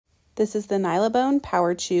This is the Nylabone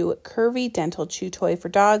Power Chew Curvy Dental Chew Toy for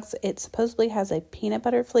dogs. It supposedly has a peanut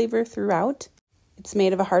butter flavor throughout. It's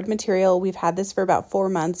made of a hard material. We've had this for about 4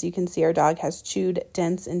 months. You can see our dog has chewed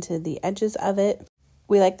dents into the edges of it.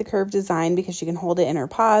 We like the curved design because she can hold it in her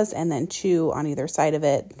paws and then chew on either side of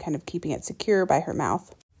it, kind of keeping it secure by her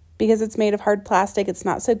mouth. Because it's made of hard plastic, it's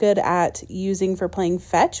not so good at using for playing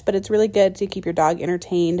fetch, but it's really good to keep your dog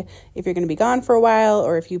entertained if you're going to be gone for a while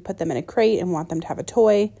or if you put them in a crate and want them to have a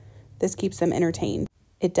toy. This keeps them entertained.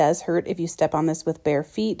 It does hurt if you step on this with bare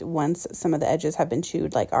feet once some of the edges have been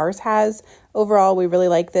chewed like ours has. Overall, we really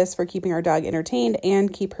like this for keeping our dog entertained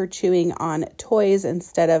and keep her chewing on toys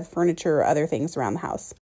instead of furniture or other things around the house.